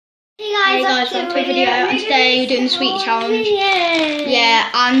Hey guys, welcome to a video, and today we're doing the sweet challenge.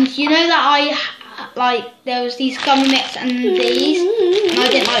 Yeah, and you know that there was these gummy mix and these, and I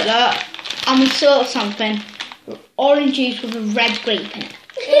didn't like that. And we saw something, orange juice with a red grape in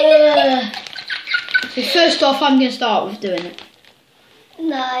it. So first off, I'm going to start with doing it.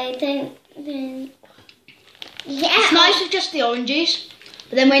 No, I don't. Yeah. It's nice with just the orange juice,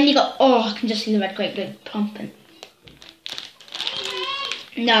 but then when you got, I can just see the red grape pumping.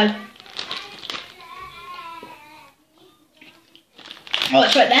 No. Oh,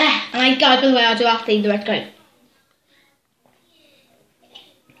 it's right there. And I gotta go the way I do after the red grape.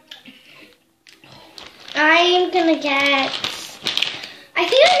 I'm gonna get. I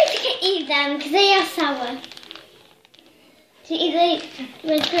think I need to eat them because they are sour. To eat the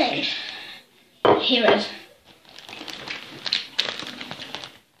red grape. Here it is.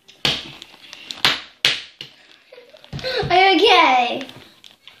 Are you okay?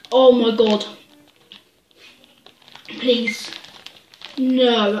 Oh my god. Please.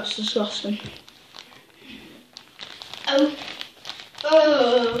 No, that's disgusting. Oh.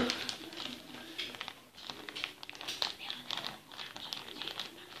 Oh.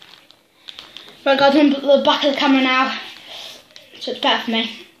 Right guys, I'm at the back of the camera now. So it's better for me.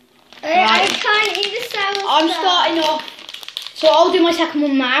 I can't eat the sour stuff. I'm starting off. So I'll do my second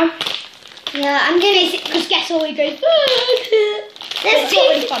one now. Yeah, I'm gonna. Because guess what we do? There's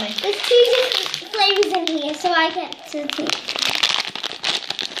really funny. There's two different flavours in here, so I get to take.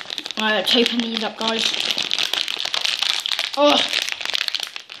 Right, let's open these up, guys. Oh,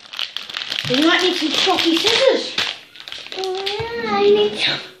 you might need some choppy scissors. Oh yeah, I need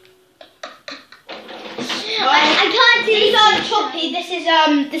to. I can't do these. Aren't choppy. This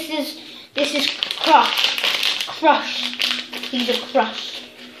is crushed. These are crushed.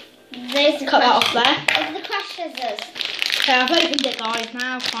 There's the cut that off there. There's the crushed scissors. Okay, I've opened it, guys.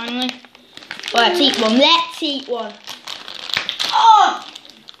 Now finally. Well, let's eat one. Let's eat one. Oh.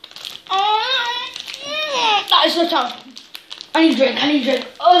 That is so tough. I need a drink.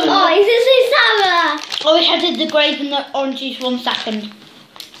 Oh, is this so sour? I wish I did the grape and the orange juice 1 second.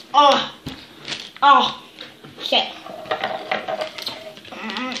 Shit.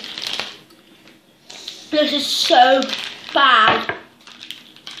 This is so bad.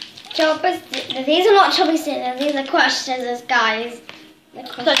 These are not choppy scissors, these are crushed scissors, guys.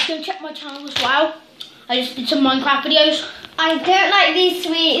 Guys, go check my channel as well. I just did some Minecraft videos. I don't like these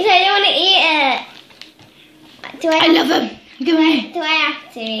sweets, I don't want to eat it. I love them. Give me. Do I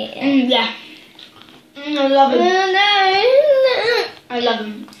have to eat it? Yeah. I love them. No. I love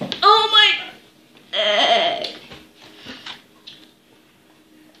them. Oh my.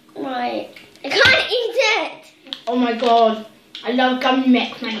 Right. I can't eat it. Oh my god. I love gummy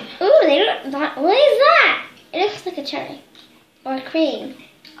mix, mate. Ooh, they look that. What is that? It looks like a cherry. Or a cream.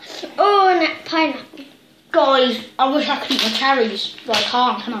 Oh, and a pineapple. Guys, I wish I could eat my cherries, but I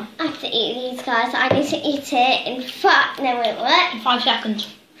can't, can I? I have to eat these, guys. I need to eat it in 5. No, wait, what? In 5 seconds.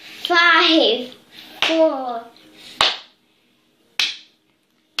 5, 4.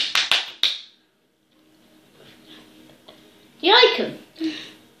 You like them?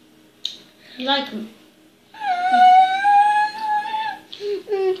 You like them?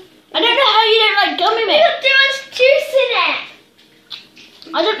 I don't know how you don't like gummy mix. There's too much juice in it.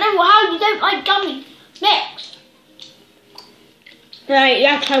 I don't know how you don't like gummy mix. Right, you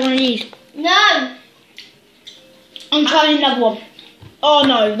have to try one of these. No. I'm trying another one. Oh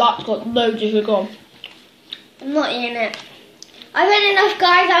no, that's got loads of sugar on. I'm not eating it. I've had enough,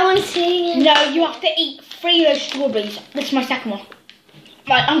 guys. I want to see. No, you have to eat 3 of those strawberries. This is my second one.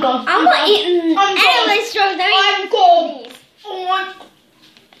 Right, I'm gone. I'm not eating any of those strawberries. I'm gone. Oh my.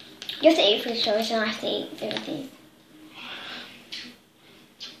 You have to eat 3 strawberries and I have to eat 0 of these.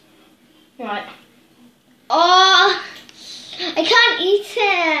 Right. Oh, I can't eat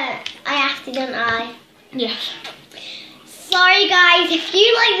it. I have to, don't I? Yes. Sorry, guys. If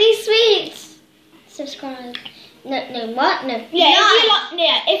you like these sweets, subscribe. No, what? No. Yeah,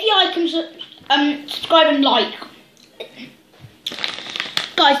 if you like them, subscribe and like.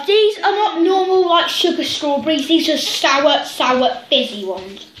 Guys, these are not normal like sugar strawberries. These are sour, fizzy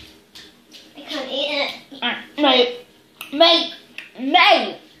ones. I can't eat it. Mate.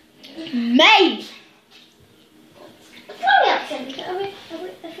 I think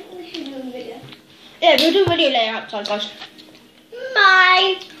we should do a video. Yeah, we'll do a video later outside, guys.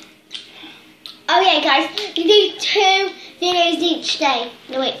 Bye. Okay, guys, you do 2 videos each day.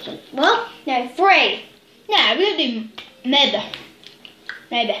 No, wait, what? No, 3. No, we'll do maybe.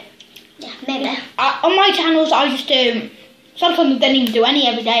 Yeah, maybe. On my channels, I just do. Sometimes we don't even do any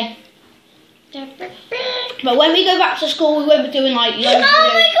every day. But when we go back to school, we won't be doing like loads of videos.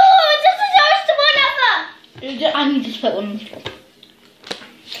 Oh my god! put one on the floor.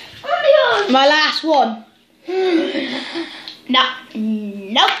 Oh my god. My last one. No.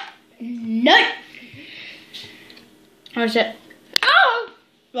 Nope. Nope. Where's it? Oh.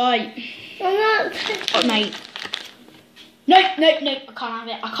 Right. I'm not. Oh, mate. Nope. I can't have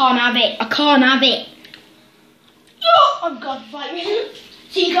it. I can't have it. Oh god, right.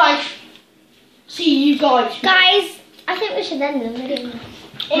 See you guys. Guys, I think we should end the video.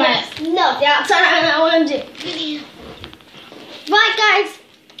 Right. No, the outside I want to do. Right, guys.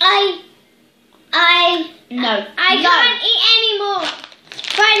 I can't eat anymore.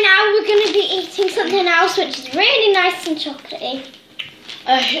 Right now, we're going to be eating something else, which is really nice and chocolatey.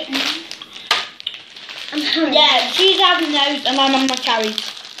 I'm hungry. Yeah, she's having those and I'm on my cherries.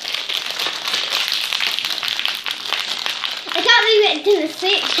 I can't believe it did the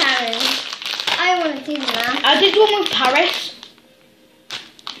sweet challenge. I want to do that. I did one with Paris.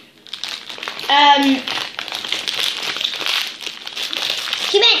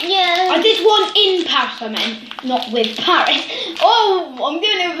 She meant you. I did one in Paris, I meant, not with Paris. Oh, I'm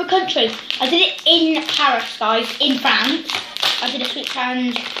doing it with a country. I did it in Paris, guys, in France. I did a sweet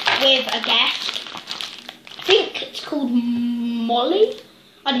challenge with a guest. I think it's called Molly.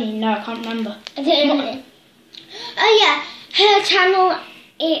 I don't even know, I can't remember. I don't know. Oh yeah, her channel,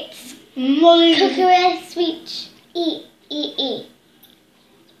 it's Molly. Cookery Sweet E.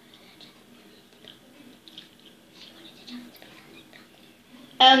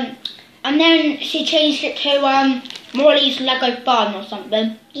 And then she changed it to Molly's Lego Fun or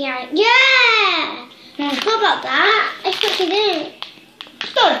something. Yeah. I forgot about that. I thought you did.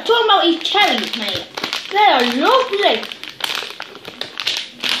 Stop talking about these cherries, mate. They are lovely.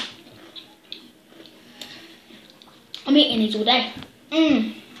 I'm eating these all day.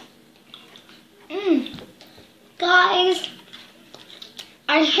 Guys,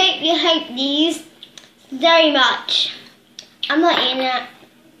 I hope you hate these very much. I'm not eating it.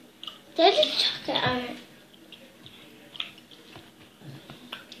 There's just chocolate on it.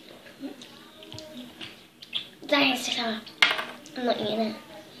 That has to come. I'm not eating it.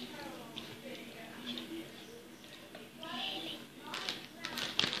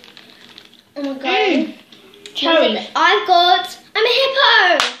 Oh my god. Cherries. I'm a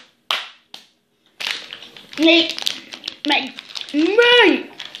hippo. Mate.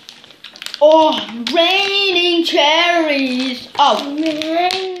 Oh, raining cherries. Oh.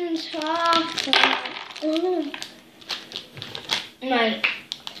 Rain chocolate. Mate.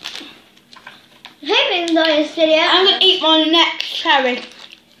 I hope you enjoyed this video. I'm going to eat my next cherry.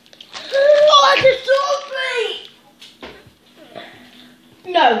 Oh, that's a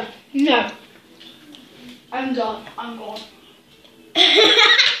sweet. No. I'm gone.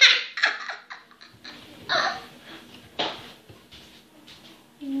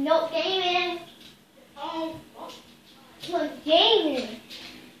 Not gaming. Oh. Not gaming.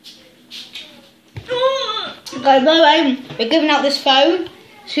 Guys, by the way, we're giving out this phone,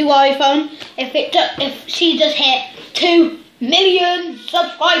 to iPhone, if she does hit 2 million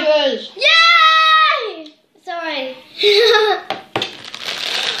subscribers. Yay! Sorry.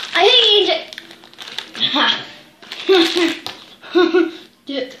 I think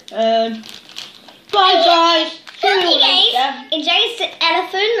Bye guys. Okay guys, enjoy this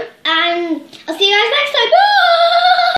elephant and I'll see you guys next time. Bye!